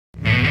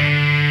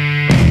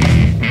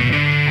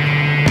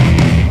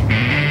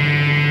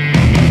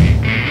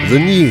The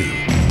new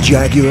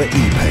Jaguar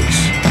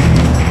E-Pace.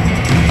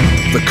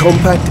 The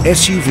compact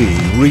SUV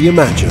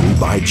reimagined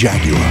by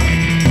Jaguar.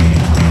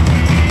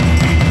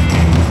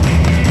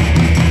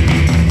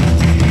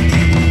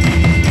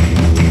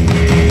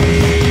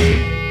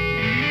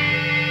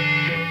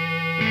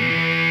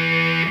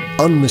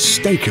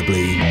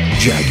 Unmistakably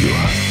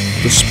Jaguar.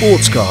 The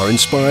sports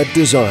car-inspired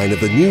design of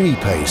the new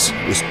E-Pace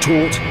is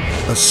taut,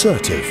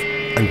 assertive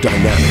and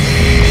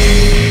dynamic.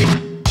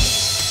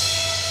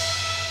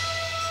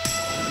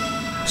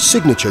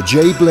 Signature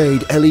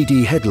J-Blade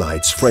LED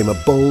headlights frame a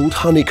bold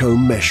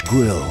honeycomb mesh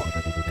grille.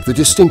 The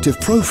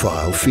distinctive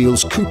profile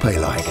feels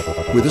coupe-like,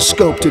 with a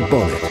sculpted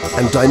bonnet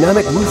and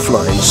dynamic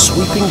rooflines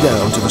sweeping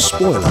down to the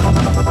spoiler,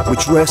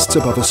 which rests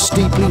above a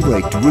steeply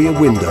raked rear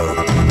window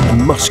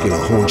and muscular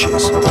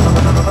haunches.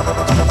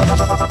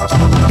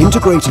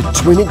 Integrated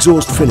twin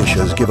exhaust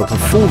finishers give a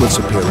performance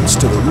appearance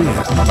to the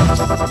rear,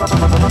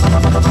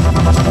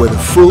 where the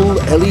full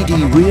LED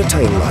rear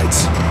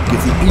taillights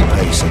give the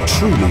E-Pace a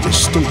truly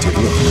distinctive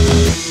look.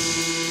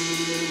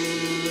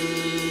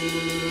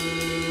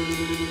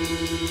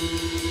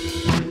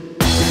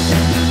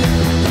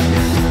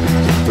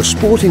 The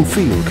sporting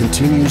feel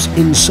continues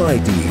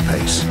inside the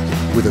E-Pace,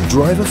 with a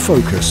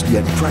driver-focused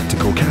yet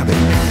practical cabin.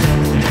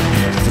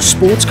 The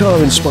sports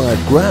car-inspired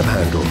grab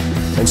handle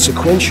and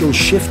sequential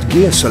shift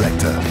gear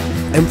selector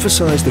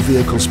emphasize the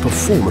vehicle's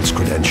performance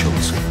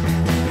credentials.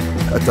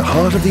 At the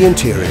heart of the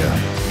interior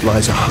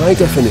lies a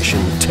high-definition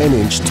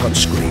 10-inch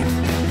touchscreen,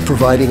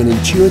 providing an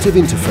intuitive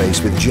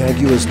interface with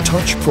Jaguar's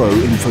Touch Pro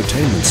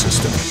infotainment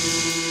system.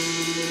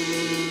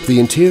 The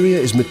interior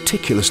is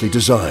meticulously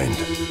designed,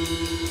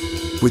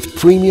 with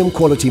premium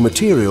quality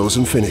materials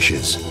and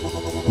finishes,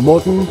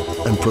 modern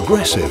and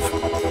progressive,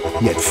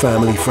 yet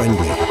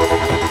family-friendly.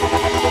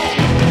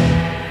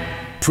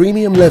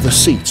 Premium leather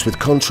seats with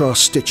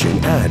contrast stitching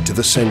add to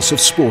the sense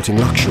of sporting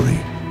luxury,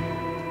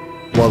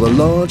 while the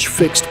large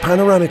fixed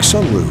panoramic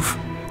sunroof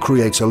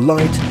creates a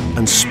light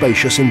and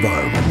spacious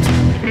environment.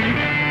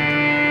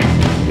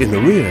 In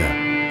the rear,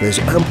 there's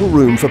ample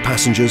room for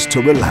passengers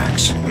to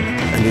relax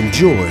and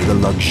enjoy the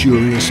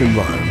luxurious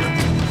environment.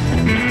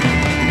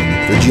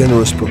 The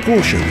generous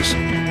proportions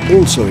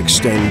also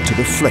extend to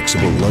the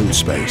flexible load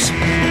space.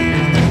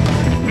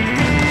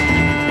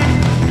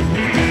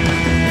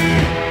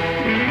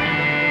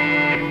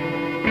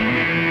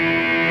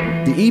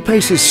 The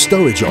E-Pace's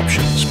stowage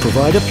options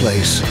provide a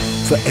place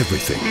for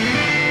everything,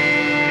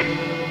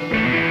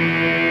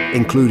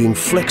 including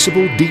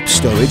flexible deep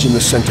storage in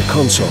the center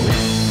console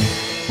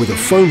with a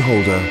phone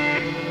holder,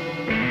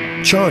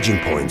 charging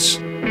points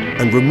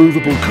and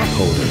removable cup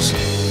holders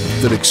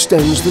that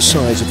extends the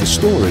size of the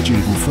storage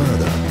even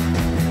further.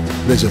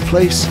 There's a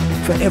place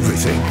for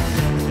everything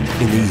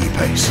in the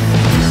E-Pace.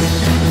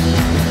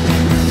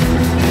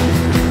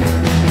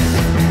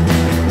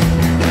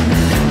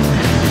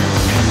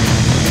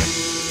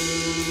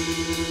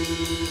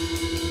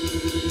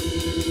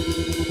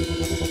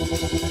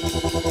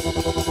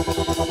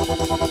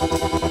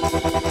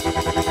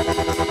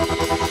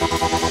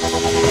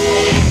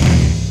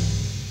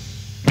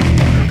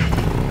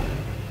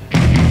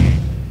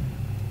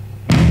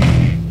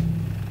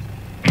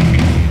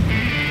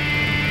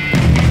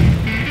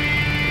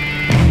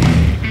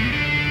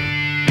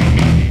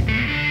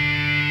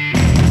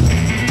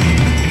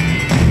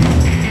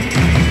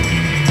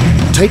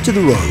 Take to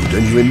the road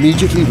and you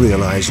immediately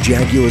realize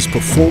Jaguar's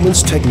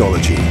performance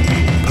technology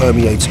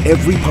permeates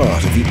every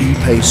part of the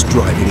E-Pace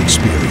driving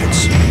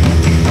experience.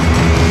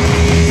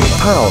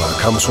 Power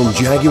comes from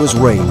Jaguar's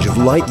range of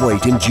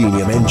lightweight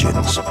Ingenium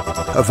engines.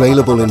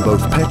 Available in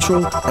both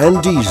petrol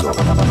and diesel,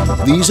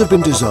 these have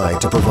been designed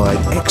to provide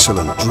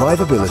excellent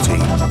drivability,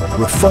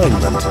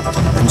 refinement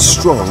and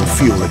strong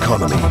fuel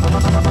economy.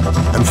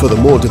 And for the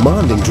more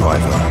demanding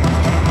driver,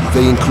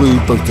 they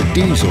include both the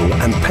diesel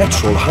and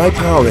petrol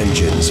high-power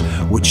engines,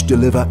 which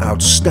deliver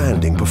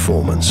outstanding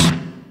performance.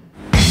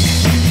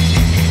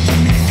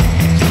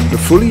 The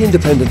fully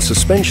independent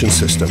suspension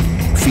system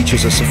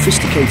features a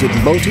sophisticated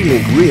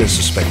multi-link rear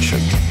suspension,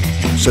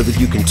 so that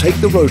you can take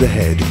the road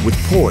ahead with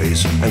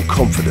poise and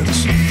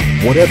confidence,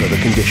 whatever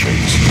the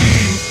conditions.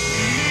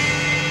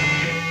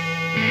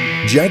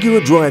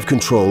 Jaguar Drive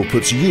Control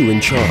puts you in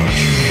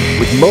charge,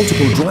 with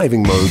multiple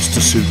driving modes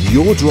to suit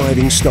your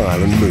driving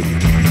style and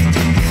mood.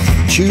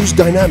 Choose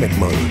Dynamic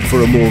Mode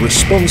for a more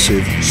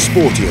responsive,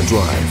 sportier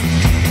drive.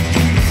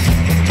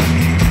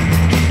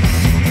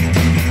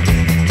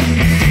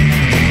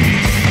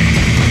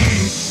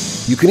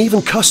 You can even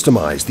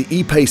customize the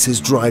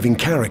E-Pace's driving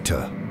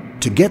character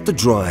to get the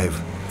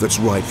drive that's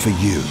right for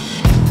you.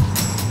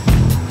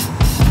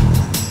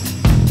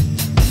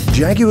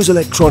 Jaguar's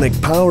electronic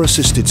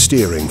power-assisted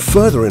steering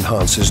further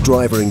enhances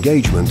driver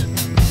engagement,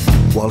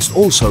 whilst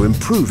also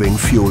improving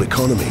fuel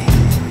economy.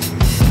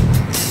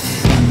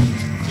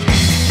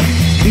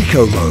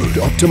 Eco Mode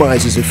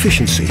optimizes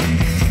efficiency,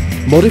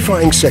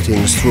 modifying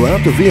settings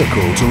throughout the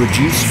vehicle to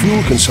reduce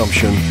fuel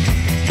consumption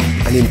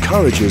and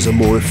encourages a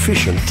more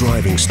efficient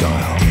driving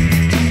style.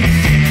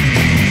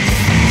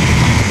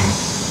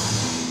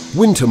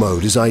 Winter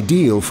mode is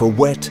ideal for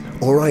wet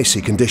or icy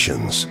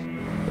conditions,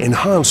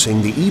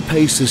 enhancing the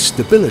e-Pace's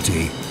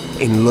stability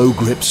in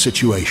low-grip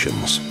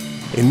situations.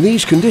 In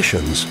these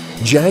conditions,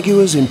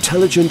 Jaguar's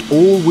intelligent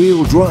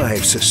all-wheel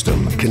drive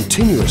system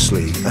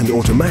continuously and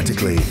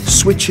automatically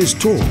switches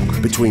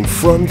torque between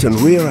front and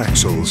rear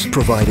axles,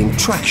 providing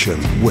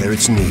traction where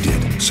it's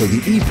needed, so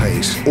the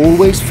e-Pace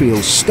always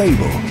feels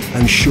stable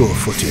and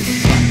sure-footed.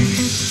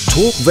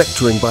 Torque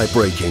vectoring by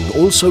braking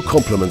also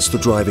complements the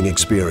driving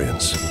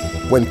experience.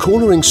 When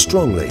cornering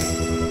strongly,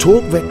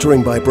 torque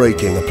vectoring by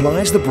braking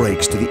applies the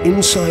brakes to the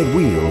inside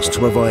wheels to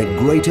provide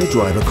greater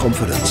driver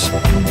confidence.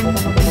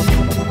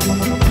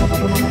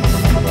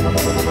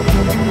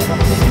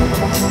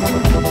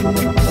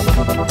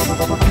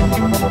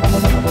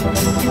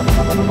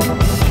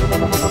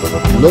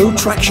 Low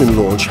traction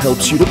launch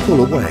helps you to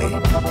pull away,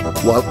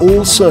 while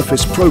all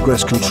surface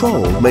progress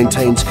control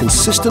maintains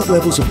consistent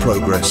levels of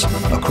progress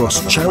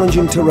across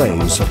challenging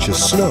terrain such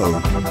as snow,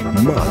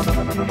 mud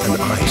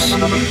and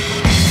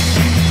ice.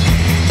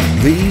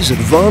 These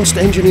advanced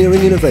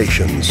engineering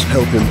innovations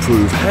help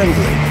improve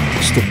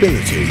handling,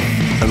 stability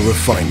and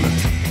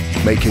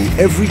refinement, making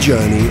every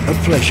journey a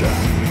pleasure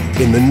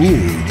in the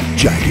new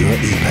Jaguar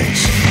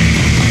e-Pace.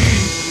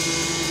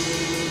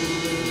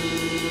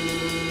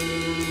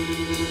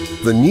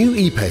 The new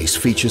e-Pace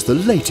features the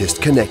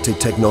latest connected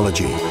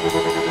technology.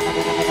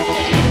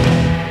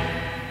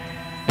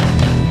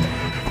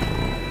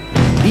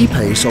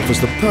 e-Pace offers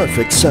the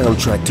perfect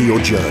soundtrack to your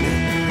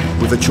journey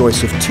with a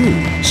choice of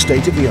 2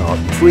 state-of-the-art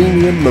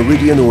premium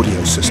Meridian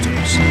audio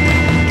systems,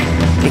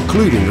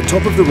 including the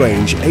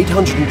top-of-the-range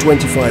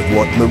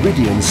 825-watt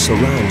Meridian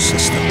surround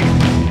system.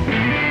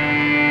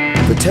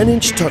 The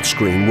 10-inch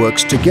touchscreen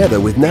works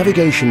together with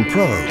Navigation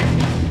Pro,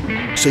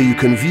 so you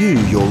can view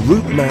your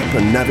route map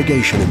and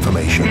navigation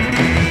information.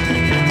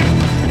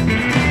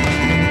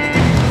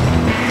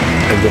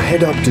 And the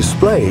head-up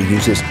display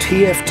uses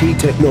TFT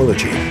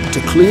technology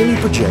to clearly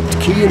project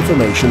key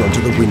information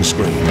onto the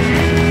windscreen,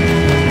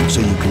 so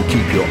you can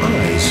keep your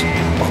eyes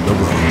on the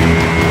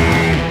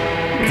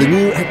road. The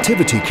new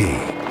Activity Key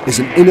is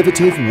an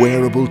innovative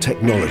wearable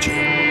technology.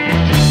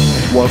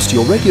 Whilst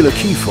your regular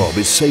key fob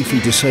is safely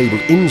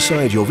disabled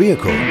inside your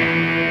vehicle,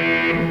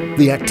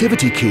 the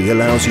Activity Key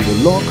allows you to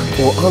lock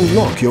or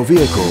unlock your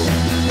vehicle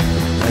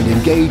and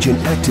engage in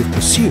active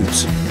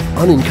pursuits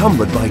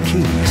unencumbered by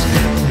keys.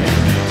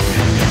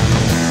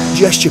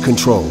 Gesture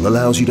control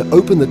allows you to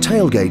open the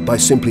tailgate by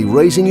simply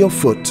raising your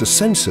foot to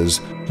sensors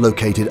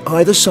located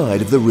either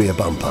side of the rear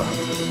bumper.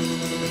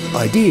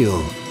 Ideal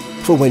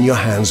for when your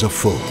hands are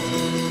full.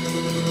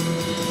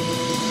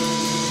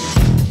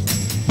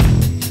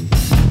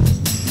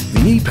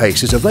 The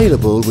e-Pace is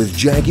available with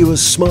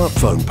Jaguar's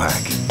smartphone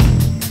pack.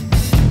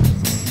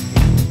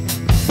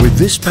 With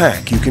this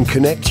pack, you can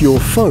connect your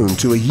phone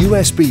to a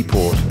USB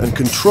port and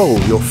control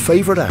your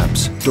favorite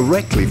apps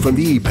directly from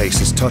the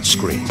e-Pace's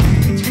touchscreen.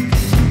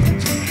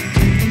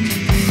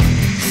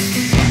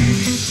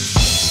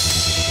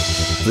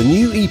 The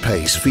new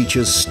e-Pace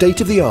features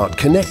state-of-the-art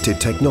connected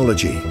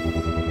technology.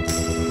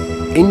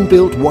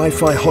 Inbuilt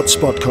Wi-Fi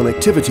hotspot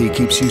connectivity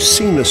keeps you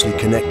seamlessly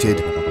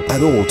connected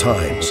at all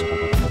times.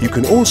 You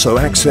can also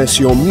access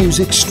your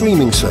music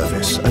streaming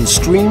service and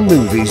stream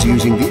movies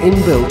using the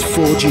inbuilt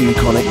 4G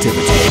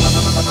connectivity.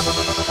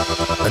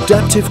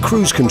 Adaptive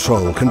cruise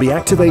control can be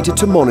activated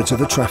to monitor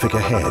the traffic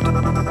ahead,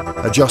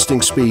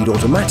 adjusting speed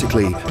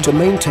automatically to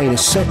maintain a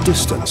set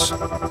distance,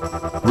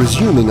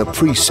 resuming a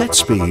preset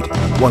speed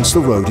once the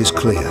road is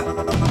clear.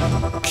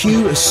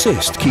 Queue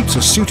Assist keeps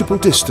a suitable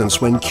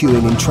distance when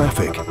queuing in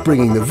traffic,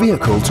 bringing the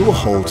vehicle to a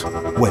halt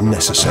when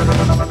necessary.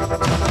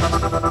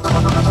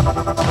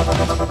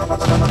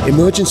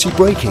 Emergency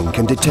braking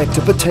can detect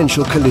a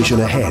potential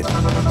collision ahead,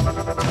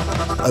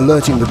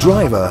 alerting the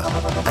driver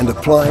and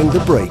applying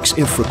the brakes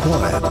if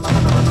required.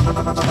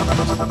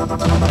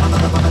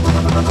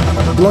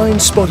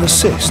 Blind Spot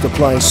Assist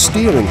applies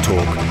steering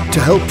torque to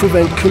help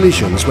prevent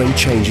collisions when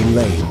changing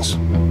lanes.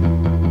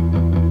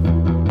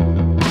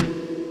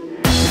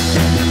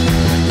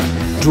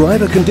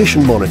 Driver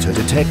Condition Monitor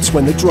detects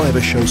when the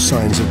driver shows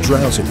signs of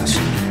drowsiness,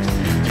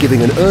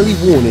 giving an early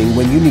warning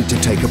when you need to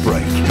take a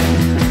break.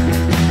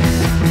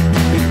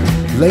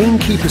 Lane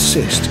Keep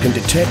Assist can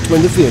detect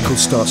when the vehicle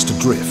starts to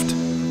drift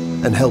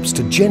and helps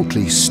to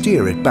gently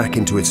steer it back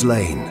into its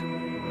lane.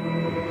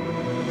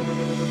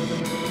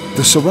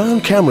 The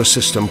surround camera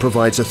system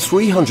provides a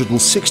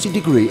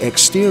 360-degree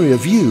exterior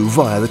view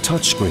via the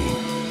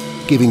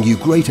touchscreen, giving you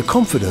greater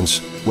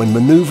confidence when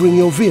maneuvering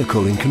your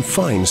vehicle in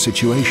confined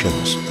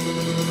situations.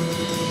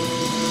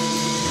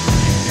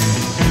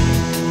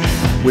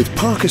 With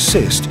Park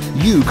Assist,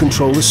 you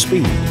control the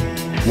speed,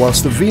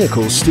 whilst the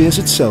vehicle steers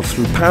itself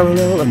through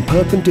parallel and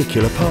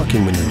perpendicular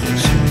parking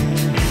maneuvers.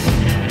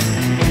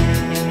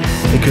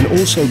 It can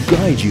also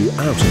guide you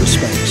out of the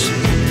space.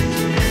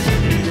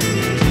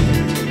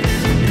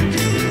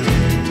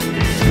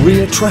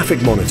 Rear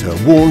Traffic Monitor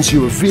warns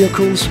you of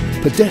vehicles,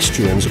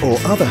 pedestrians or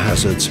other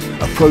hazards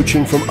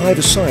approaching from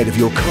either side of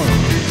your car.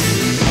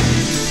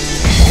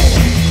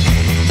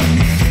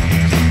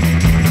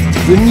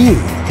 the new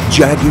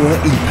Jaguar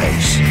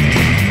E-Pace.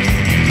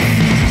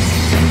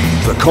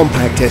 The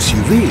compact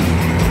SUV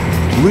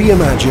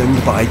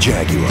reimagined by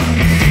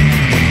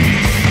Jaguar.